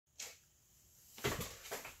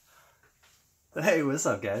Hey, what's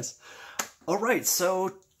up, guys? Alright,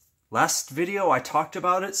 so last video I talked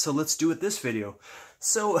about it, so let's do it this video.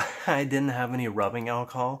 So I didn't have any rubbing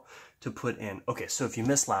alcohol to put in. Okay, so if you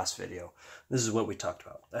missed last video, this is what we talked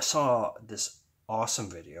about. I saw this awesome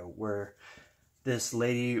video where this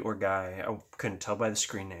lady or guy, I couldn't tell by the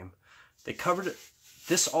screen name, they covered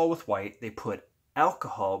this all with white. They put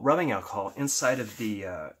alcohol, rubbing alcohol, inside of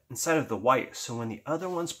the white. So when the other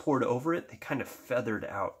ones poured over it, they kind of feathered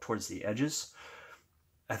out towards the edges.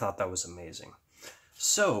 I thought that was amazing.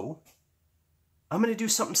 So I'm going to do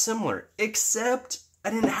something similar, except I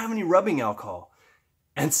didn't have any rubbing alcohol.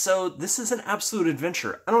 And so this is an absolute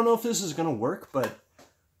adventure. I don't know if this is going to work, but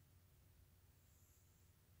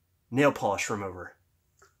nail polish remover.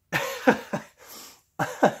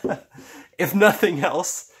 If nothing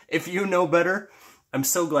else, if you know better, I'm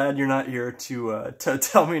so glad you're not here to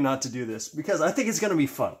tell me not to do this, because I think it's going to be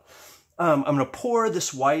fun. I'm going to pour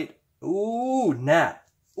this white. Ooh, Nat.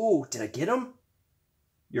 Ooh, did I get him?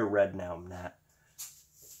 You're red now, Nat.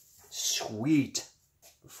 Sweet.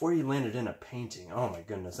 Before you landed in a painting. Oh my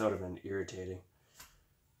goodness, that would have been irritating.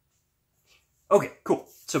 Okay, cool.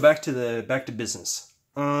 So back to business.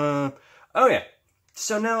 Oh yeah.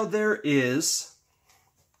 So now there is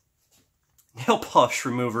nail polish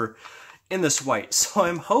remover in this white. So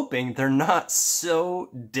I'm hoping they're not so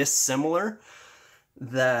dissimilar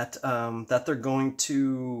that that they're going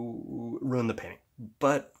to ruin the painting.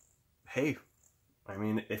 But hey, I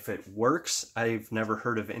mean, if it works, I've never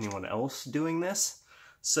heard of anyone else doing this.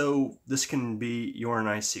 So this can be your and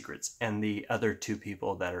I's secrets and the other 2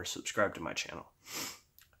 people that are subscribed to my channel.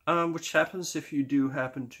 Which happens if you do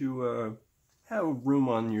happen to have room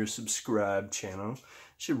on your subscribe channel. You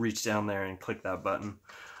should reach down there and click that button.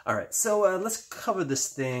 Alright, so let's cover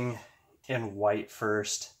this thing in white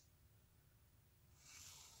first.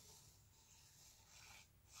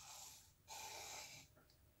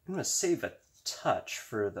 I'm going to save a touch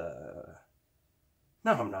for the...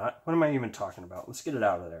 No, I'm not. What am I even talking about? Let's get it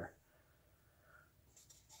out of there.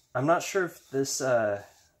 I'm not sure if this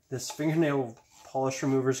this fingernail polish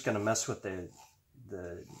remover is going to mess with the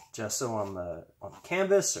gesso on the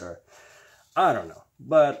canvas, or I don't know.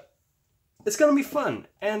 But it's going to be fun,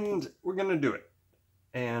 and we're going to do it.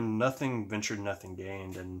 And nothing ventured, nothing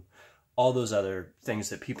gained, and all those other things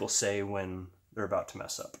that people say when they're about to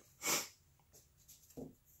mess up.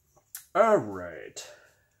 All right.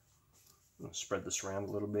 I'm going to spread this around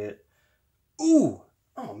a little bit. Ooh!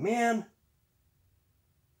 Oh, man.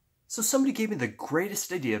 So somebody gave me the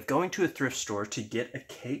greatest idea of going to a thrift store to get a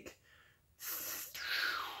cake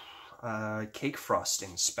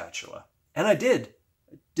frosting spatula. And I did.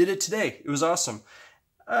 I did it today. It was awesome.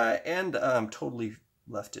 And totally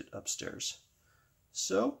left it upstairs.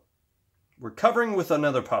 So we're covering with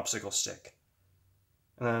another popsicle stick.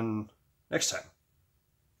 And then next time.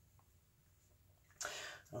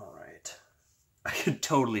 All right. I could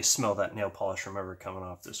totally smell that nail polish remover coming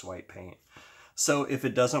off this white paint. So if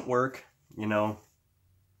it doesn't work, you know,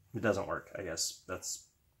 it doesn't work. I guess it's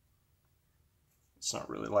not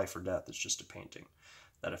really life or death. It's just a painting.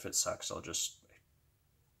 That if it sucks, I'll just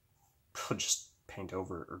paint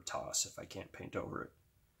over it or toss if I can't paint over it.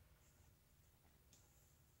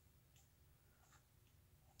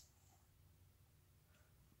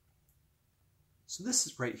 So this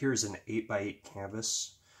is right here is an 8x8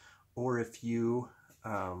 canvas, or if you,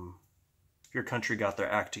 if your country got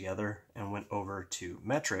their act together and went over to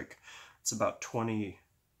metric, it's about 20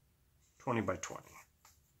 by 20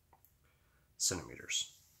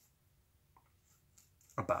 centimeters.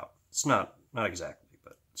 About. It's not exactly,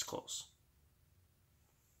 but it's close.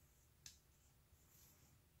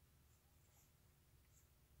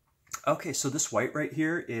 Okay, so this white right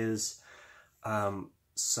here is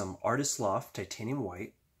some Artist Loft titanium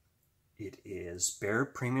white. It is Bare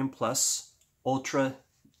Premium Plus Ultra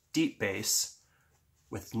Deep Base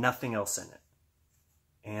with nothing else in it.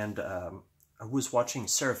 And I was watching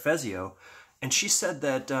Sarah Fezio, and she said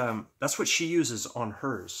that that's what she uses on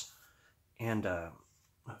hers, and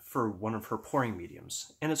for one of her pouring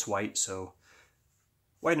mediums. And it's white, so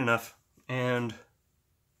white enough. And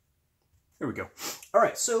here we go. All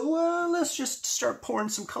right, so let's just start pouring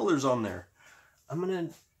some colors on there. I'm gonna,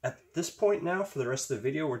 at this point now, for the rest of the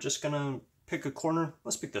video, we're just gonna pick a corner.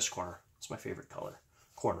 Let's pick this corner. It's my favorite color.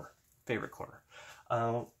 Favorite corner.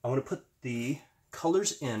 I'm gonna put the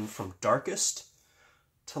colors in from darkest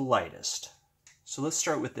to lightest. So let's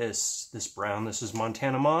start with this brown. This is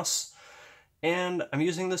Montana Moss. And I'm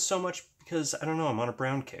using this so much because, I don't know, I'm on a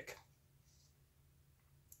brown kick.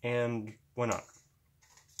 And why not?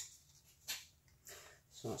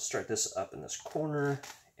 So let's start this up in this corner,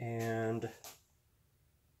 and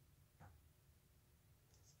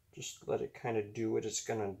Just let it kind of do what it's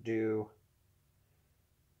gonna do.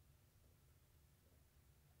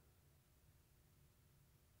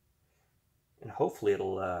 And hopefully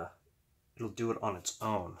it'll do it on its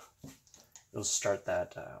own. It'll start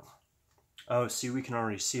that. Oh, see, we can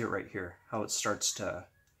already see it right here. How it starts to,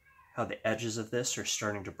 how the edges of this are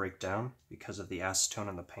starting to break down because of the acetone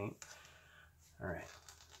in the paint. All right.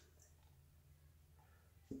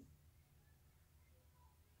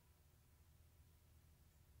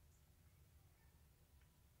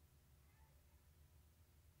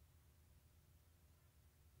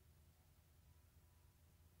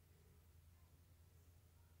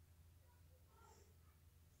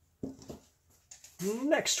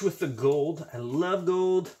 Next with the gold. I love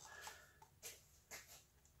gold.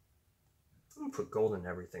 I'm gonna put gold in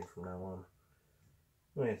everything from now on.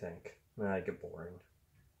 What do you think? Nah, I get boring.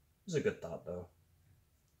 This is a good thought though.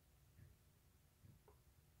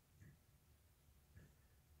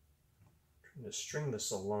 Trying to string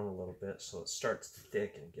this along a little bit so it starts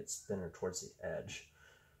thick and gets thinner towards the edge.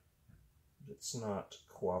 But it's not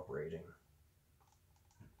cooperating.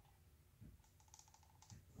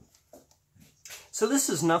 So this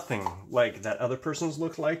is nothing like that other person's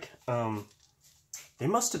looked like. They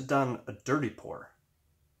must have done a dirty pour.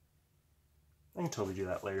 I can totally do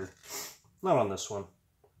that later. Not on this one.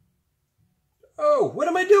 Oh, what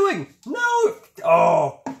am I doing? No!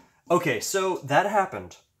 Oh! Okay, so that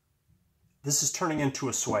happened. This is turning into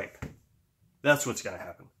a swipe. That's what's gonna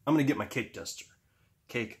happen. I'm gonna get my cake duster.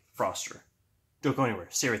 Cake froster. Don't go anywhere.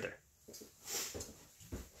 Stay right there.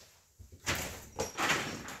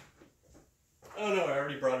 Oh no, I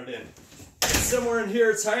already brought it in. It's somewhere in here,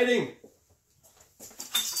 it's hiding.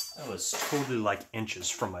 That was totally like inches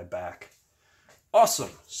from my back. Awesome.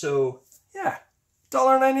 So, yeah,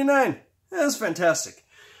 $1.99. That's fantastic.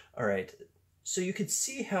 All right, so you could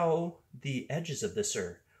see how the edges of this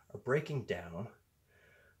are breaking down.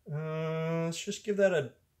 Let's just give that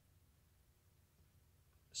a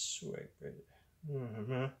swipe.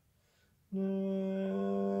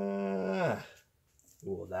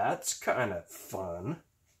 Well, that's kind of fun.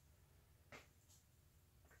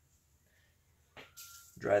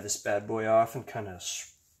 Dry this bad boy off and kind of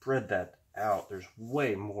spread that out. There's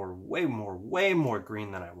way more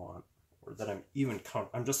green than I want. Or that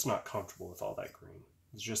I'm just not comfortable with all that green.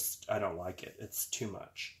 It's just, I don't like it. It's too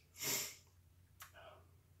much.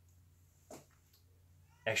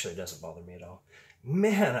 Actually, it doesn't bother me at all.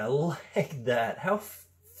 Man, I like that. How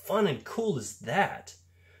fun and cool is that?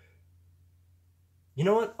 You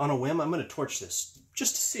know what? On a whim, I'm going to torch this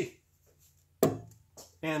just to see.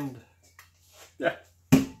 And, yeah.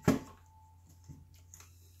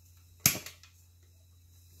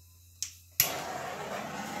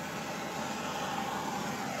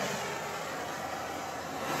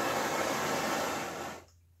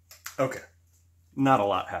 Okay. Not a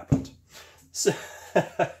lot happened. So,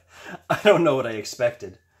 I don't know what I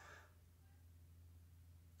expected.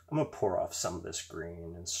 I'm going to pour off some of this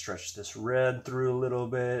green and stretch this red through a little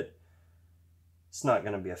bit. It's not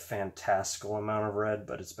going to be a fantastical amount of red,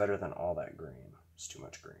 but it's better than all that green. It's too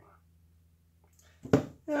much green.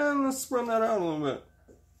 And let's run that out a little bit.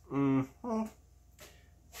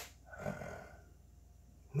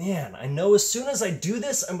 Man, I know as soon as I do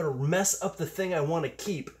this, I'm going to mess up the thing I want to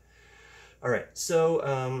keep. All right,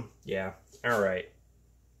 so, yeah, all right.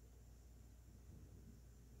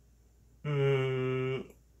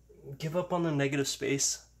 Give up on the negative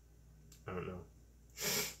space? I don't know.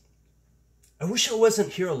 I wish I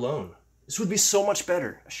wasn't here alone. This would be so much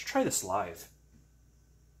better. I should try this live.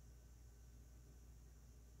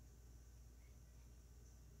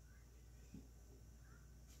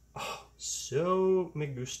 Oh, so me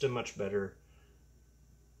gusta much better.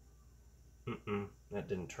 That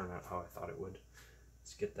didn't turn out how I thought it would.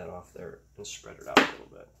 Let's get that off there and spread it out a little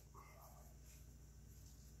bit.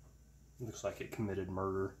 Looks like it committed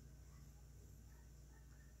murder.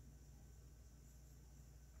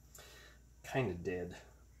 Kind of did.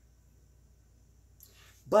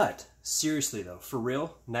 But, seriously though, for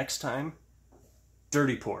real, next time,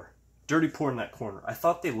 dirty pour. Dirty pour in that corner. I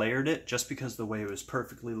thought they layered it just because the way it was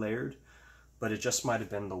perfectly layered, but it just might have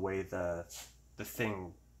been the way the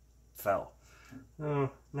thing fell. Oh,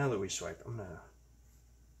 now that we swipe, I'm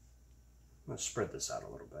gonna spread this out a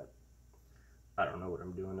little bit. I don't know what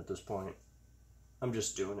I'm doing at this point. I'm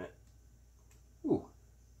just doing it. Ooh.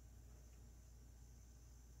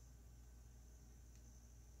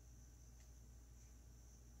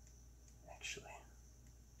 Actually.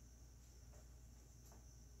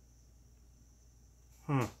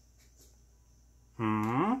 I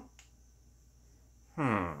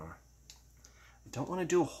don't want to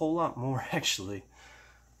do a whole lot more, actually.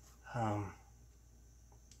 I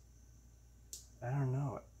don't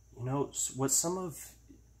know. You know, what some of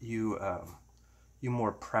you, you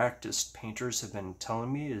more practiced painters have been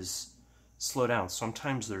telling me is slow down.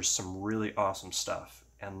 Sometimes there's some really awesome stuff,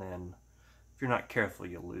 and then if you're not careful,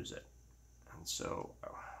 you'll lose it. And so I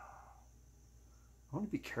want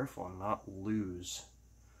to be careful and not lose.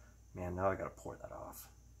 Man, now I gotta pour that off.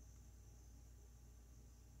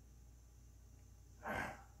 Let's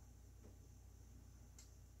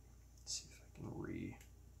see if I can I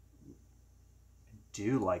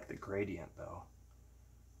do like the gradient though.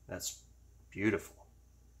 That's beautiful.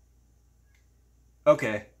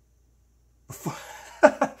 Okay.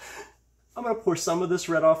 I'm gonna pour some of this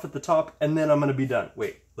red off at the top and then I'm gonna be done.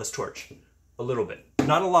 Wait, let's torch. A little bit.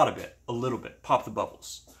 Not a lot of it. A little bit. Pop the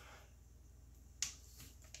bubbles.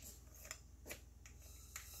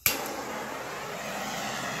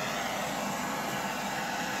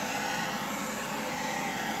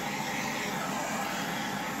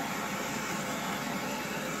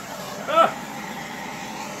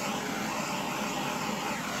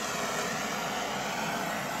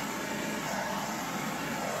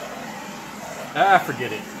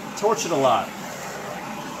 Forget it. Torch it a lot.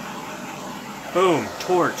 Boom.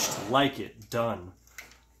 Torched. Like it. Done.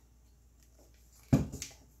 Alright,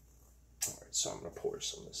 so I'm going to pour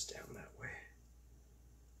some of this down that way.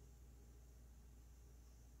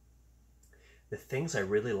 The things I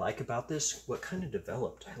really like about this, what kind of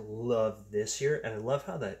developed, I love this here, and I love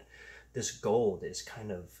how that this gold is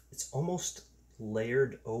kind of, it's almost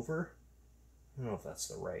layered over. I don't know if that's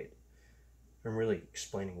the right. I'm really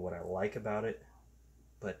explaining what I like about it,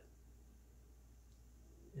 but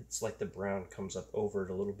it's like the brown comes up over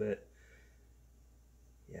it a little bit.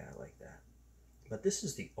 Yeah, I like that. But this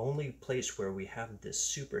is the only place where we have this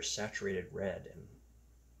super saturated red,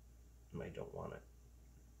 and I don't want it.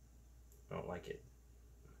 I don't like it.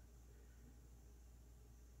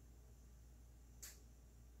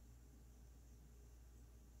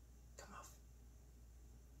 Come off.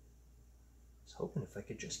 I was hoping if I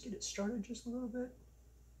could just get it started just a little bit.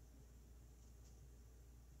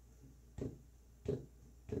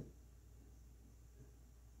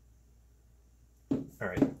 All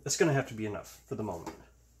right, that's gonna have to be enough for the moment.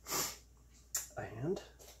 And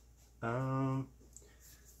I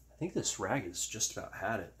think this rag has just about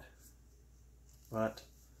had it, but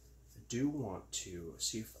I do want to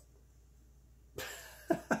see if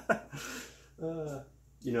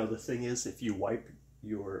you know, the thing is, if you wipe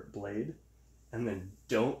your blade and then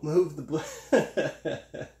don't move the blade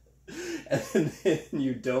and then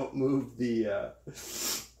you don't move the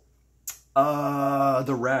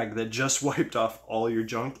rag that just wiped off all your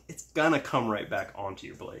junk, it's gonna come right back onto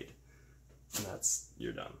your blade. And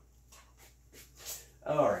you're done.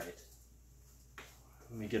 All right.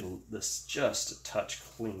 Let me get this just a touch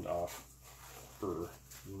cleaned off, or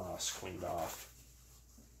moss cleaned off.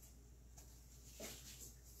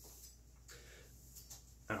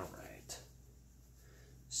 All right.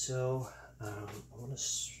 So I want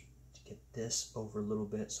to get this over a little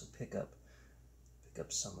bit. So pick up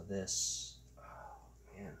some of this. Oh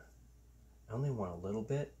man, I only want a little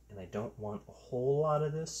bit, and I don't want a whole lot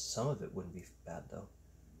of this. Some of it wouldn't be bad though.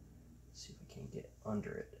 Let's see if we can get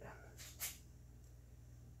under it.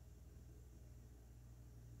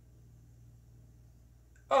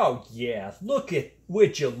 Oh yeah,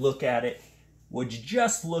 would you look at it? Would you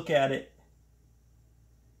just look at it?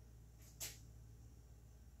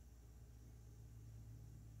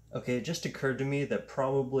 Okay, it just occurred to me that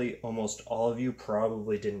probably almost all of you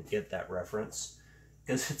probably didn't get that reference,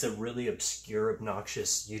 because it's a really obscure,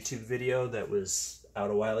 obnoxious YouTube video that was out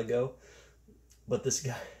a while ago. But this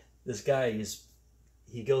guy,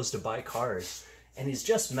 he goes to buy cars, and he's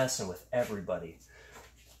just messing with everybody.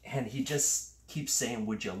 And he just keeps saying,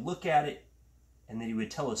 would you look at it? And then he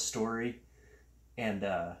would tell a story, and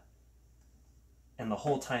the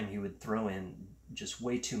whole time he would throw in just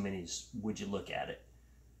way too many would you look at it.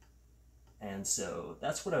 And so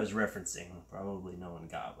that's what I was referencing. Probably no one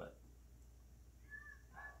got, but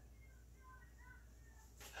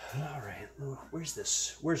all right,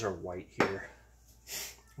 where's our white here?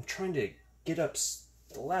 I'm trying to get up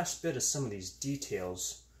the last bit of some of these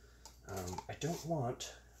details. I don't want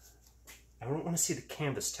to see the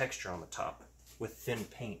canvas texture on the top with thin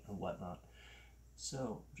paint and whatnot.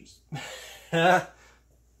 So just a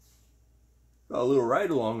little ride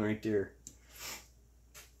along right there.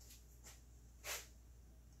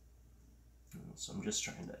 So I'm just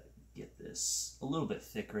trying to get this a little bit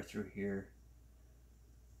thicker through here.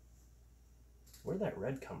 Where'd that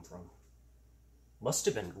red come from? Must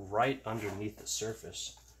have been right underneath the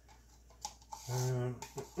surface.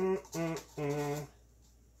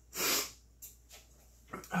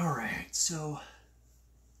 All right, so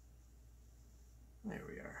there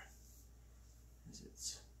we are.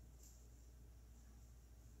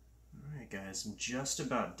 All right, guys, I'm just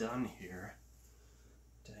about done here.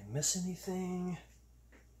 Did I miss anything?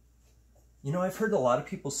 You know, I've heard a lot of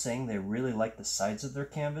people saying they really like the sides of their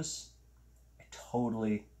canvas. I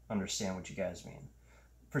totally understand what you guys mean.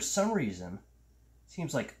 For some reason, it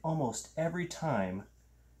seems like almost every time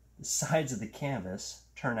the sides of the canvas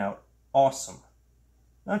turn out awesome.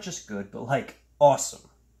 Not just good, but like awesome.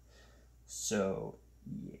 So,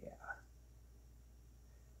 yeah.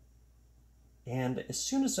 And as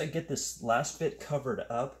soon as I get this last bit covered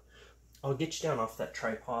up, I'll get you down off that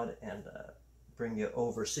tripod and bring you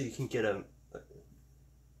over so you can get a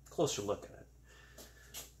closer look at it.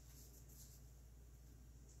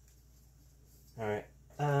 All right,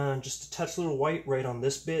 just a touch little white right on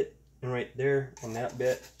this bit and right there on that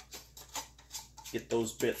bit. Get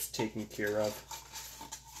those bits taken care of.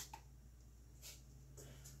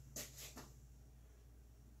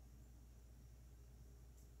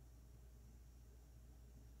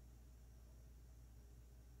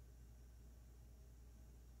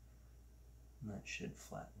 That should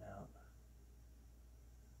flatten out.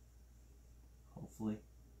 Hopefully.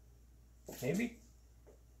 Maybe?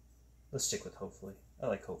 Let's stick with hopefully. I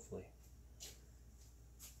like hopefully.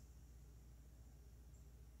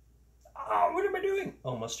 Oh, what am I doing?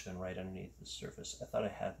 Oh, must have been right underneath the surface. I thought I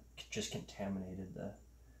had just contaminated the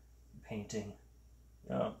painting.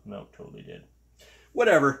 Oh, no, totally did.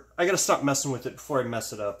 Whatever. I gotta stop messing with it before I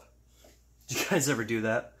mess it up. Do you guys ever do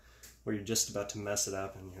that? Where you're just about to mess it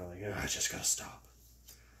up and you're like, oh, I just gotta stop.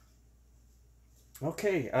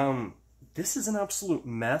 Okay, this is an absolute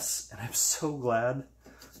mess, and I'm so glad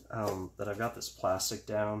that I've got this plastic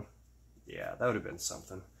down. Yeah, that would have been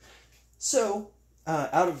something. So,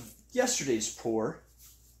 out of yesterday's pour,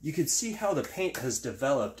 you can see how the paint has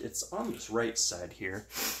developed. It's on this right side here,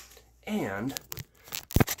 and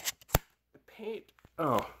the paint,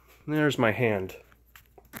 oh, there's my hand.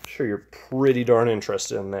 I'm sure you're pretty darn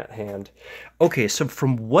interested in that hand. Okay, so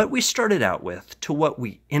from what we started out with to what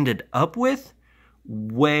we ended up with,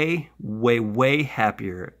 way, way, way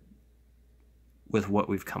happier with what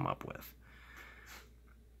we've come up with.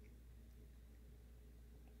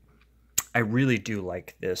 I really do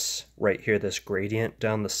like this right here, this gradient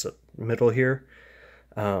down the middle here.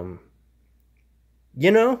 You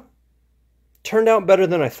know, turned out better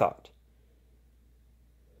than I thought.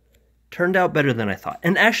 Turned out better than I thought.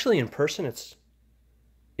 And actually in person,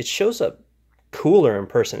 it shows up cooler in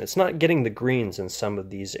person. It's not getting the greens in some of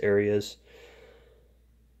these areas.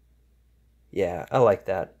 Yeah, I like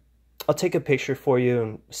that. I'll take a picture for you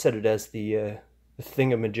and set it as the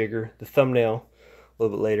thingamajigger, the thumbnail, a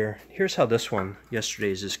little bit later. Here's how this one,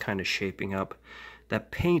 yesterday's, is kind of shaping up.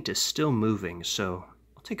 That paint is still moving, so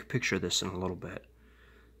I'll take a picture of this in a little bit.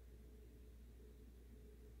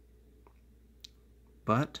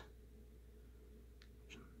 But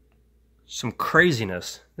some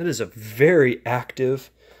craziness. That is a very active,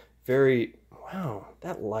 very, wow,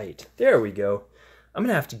 that light. There we go. I'm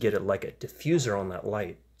gonna have to get it like a diffuser on that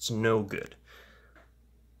light. It's no good.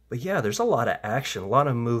 But yeah, there's a lot of action, a lot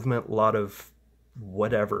of movement, a lot of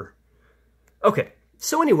whatever. Okay,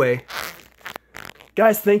 so anyway,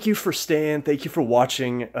 guys, thank you for staying. Thank you for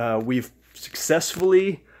watching. We've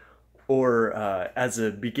successfully, or as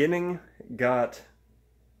a beginning, got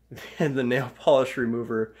the nail polish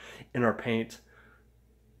remover in our paint.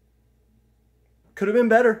 Could have been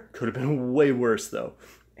better. Could have been way worse though.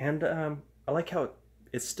 And I like how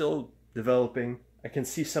it's still developing. I can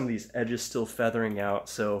see some of these edges still feathering out.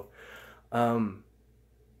 So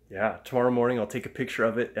yeah, tomorrow morning I'll take a picture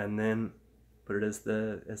of it and then put it as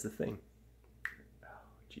the thing. Oh,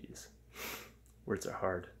 jeez. Words are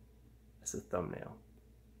hard. As a thumbnail.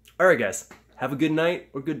 All right, guys. Have a good night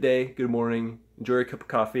or good day, good morning. Enjoy a cup of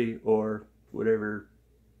coffee or whatever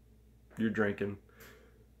you're drinking.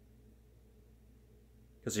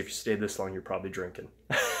 Because if you stayed this long, you're probably drinking.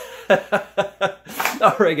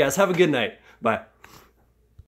 All right, guys. Have a good night. Bye.